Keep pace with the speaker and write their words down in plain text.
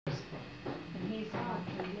And he's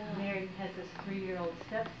married, has this 3-year-old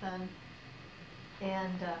stepson,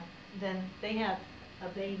 and then they have a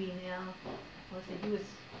baby now. Let's see, he was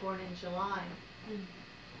born in July.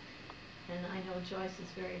 And I know Joyce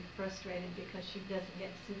is very frustrated because she doesn't get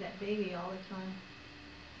to see that baby all the time.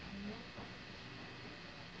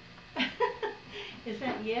 Is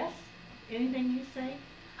that yes? Anything you say?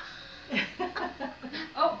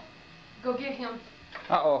 Oh, go get him.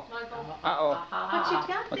 Uh-oh. Michael. Uh-oh. What you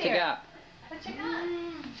got What there? you got? What you got?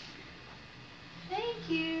 Thank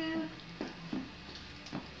you.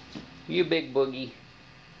 You big boogie.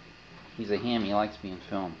 He's a ham. He likes being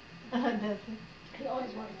filmed. Does he? He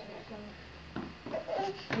always wanted to be filmed.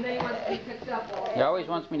 And then he wants to be picked up. He always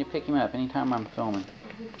wants me to pick him up anytime I'm filming.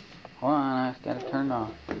 Hold on, I got it turned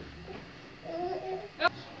off.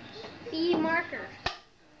 B marker.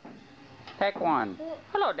 Heck one.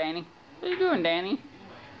 Hello, Danny. What are you doing, Danny?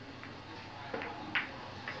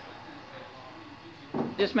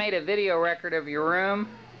 Just made a video record of your room.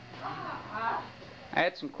 I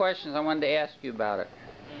had some questions I wanted to ask you about it.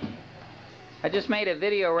 I just made a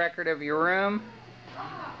video record of your room.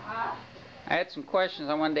 I had some questions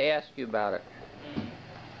I wanted to ask you about it.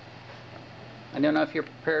 I don't know if you're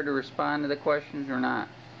prepared to respond to the questions or not.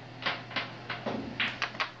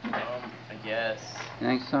 I guess. You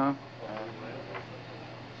think so?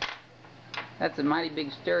 That's a mighty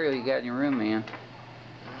big stereo you got in your room, man.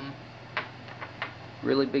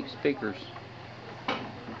 Really big speakers.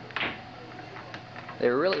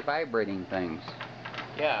 They're really vibrating things.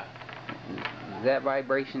 Yeah. Does that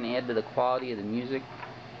vibration add to the quality of the music?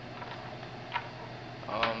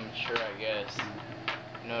 Sure, I guess.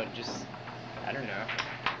 No, just, I don't know.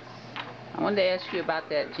 I wanted to ask you about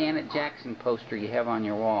that Janet Jackson poster you have on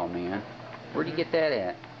your wall, man. Where'd you get that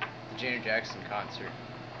at? The Janet Jackson concert.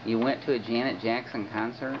 You went to a Janet Jackson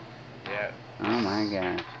concert? Yeah. Oh my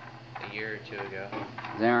gosh. A year or two ago.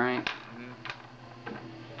 Is that right?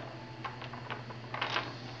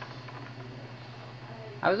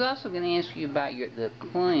 I was also going to ask you about the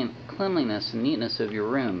cleanliness and neatness of your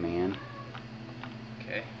room, man.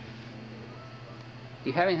 Okay. Do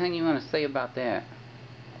you have anything you want to say about that?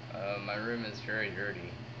 My room is very dirty.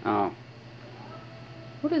 Oh.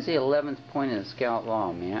 What is the 11th point of the Scout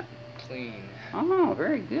Law, Matt? Clean. Oh,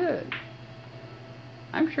 very good.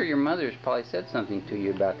 I'm sure your mother's probably said something to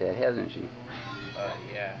you about that, hasn't she?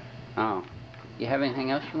 Yeah. Oh. You have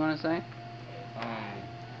anything else you want to say?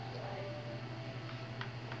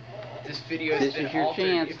 This video has been altered.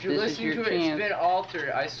 Chance. If you're listening to it, it's been altered.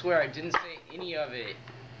 I swear I didn't say any of it.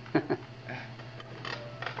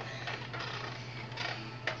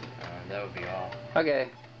 That would be all. Okay.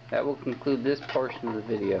 That will conclude this portion of the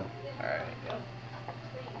video. Alright. No.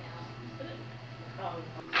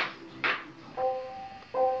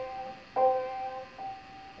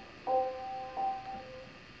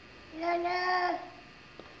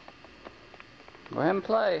 Go ahead and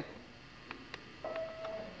play.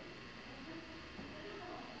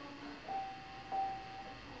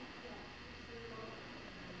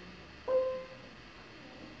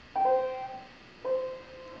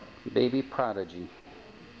 Baby prodigy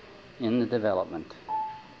in the development.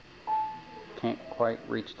 Can't quite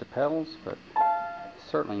reach the pedals, but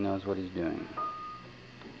certainly knows what he's doing.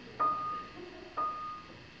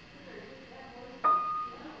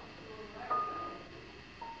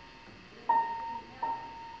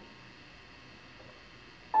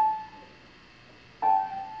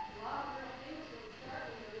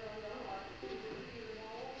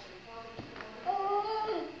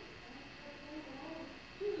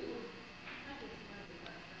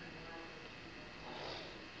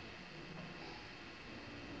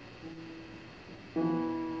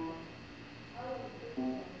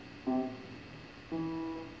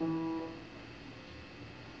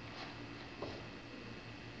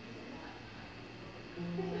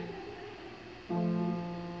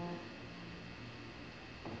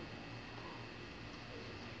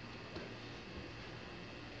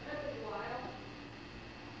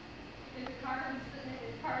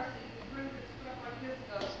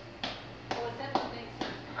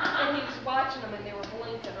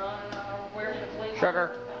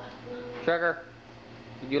 Sugar,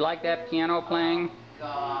 did you like that piano playing?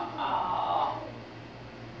 Well,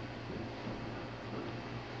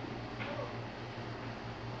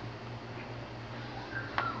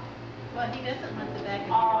 he doesn't want the back of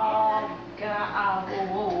your head. God.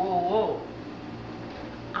 Whoa.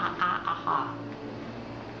 Aha.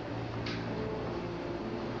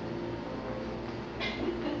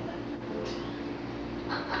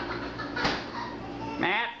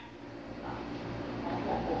 Matt?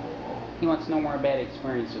 He wants no more bad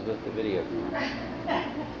experiences with the video camera.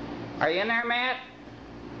 Are you in there, Matt?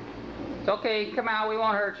 It's okay. Come out. We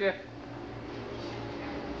won't hurt you.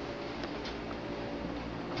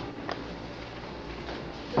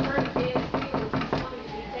 The first day of school was funny to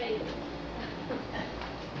be taken.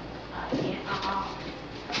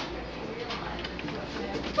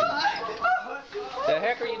 The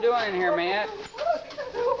heck are you doing in here, Matt?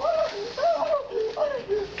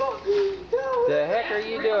 The heck are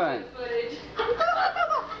you doing?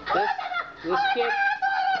 This kid,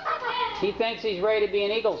 he thinks he's ready to be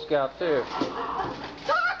an Eagle Scout too.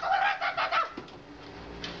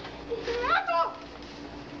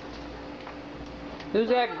 Who's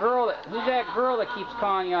that girl that keeps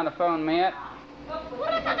calling you on the phone, Matt?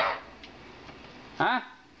 Huh?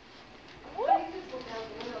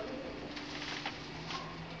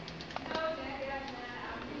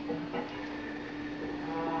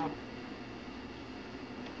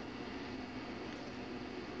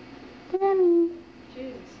 Danny.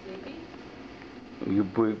 She's sleepy. You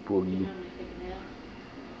big boogie.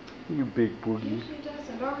 You big boogie. Usually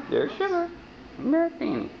doesn't, don't it? There's Sugar. And there's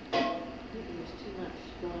Danny. There's too much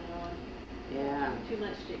going on. Yeah. Too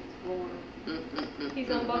much to explore. He's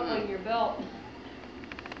unbuckling your belt.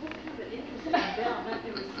 What kind of an interesting belt? I've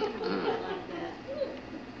never seen one like that.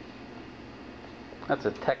 That's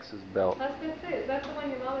a Texas belt. I was gonna say, is that the one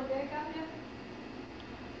your mom and dad got you?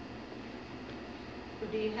 Or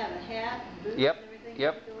do you have a hat and boots Yep, and everything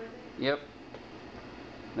yep. to go with it? Yep.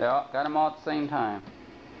 They all got them all at the same time.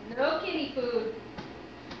 No kitty food.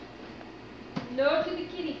 No to the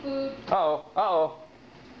kitty food. Uh-oh, uh-oh.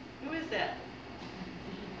 Who is that?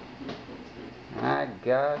 My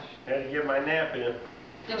gosh. Had to get my nap in.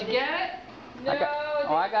 Did you get it? No.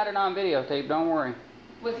 I got it on videotape, don't worry.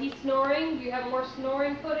 Was he snoring? Do you have more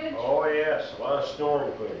snoring footage? Oh yes, a lot of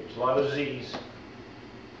snoring footage, a lot of Z's.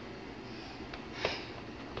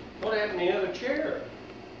 What happened to the other chair?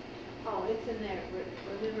 Oh, it's in there.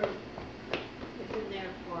 Remember, it's in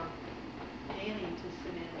there for Danny to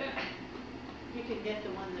sit in. You can get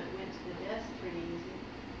the one that went to the desk pretty easy.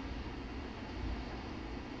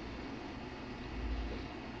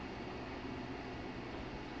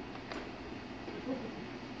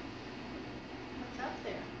 What's up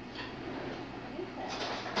there? What is that?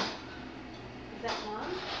 Is that Mom?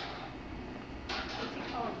 What's he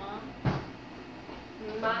call her, Mom?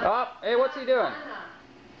 Oh, hey, what's he doing?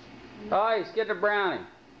 Oh, he's getting a brownie.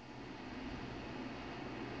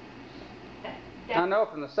 I know,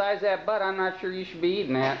 from the size of that butt, I'm not sure you should be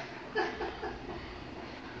eating that.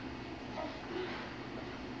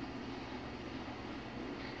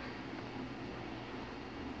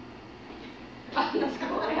 Let's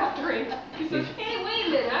go after him. He says, hey, wait a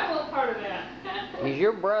minute, I want part of that. He's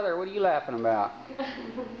your brother. What are you laughing about?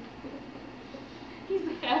 He's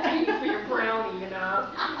asking you for your brownie, you know.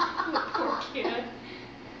 Poor kid.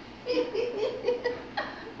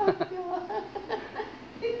 Oh,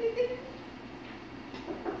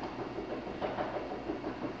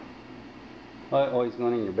 God. Oh, he's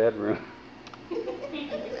going in your bedroom.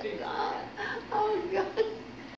 Oh, God.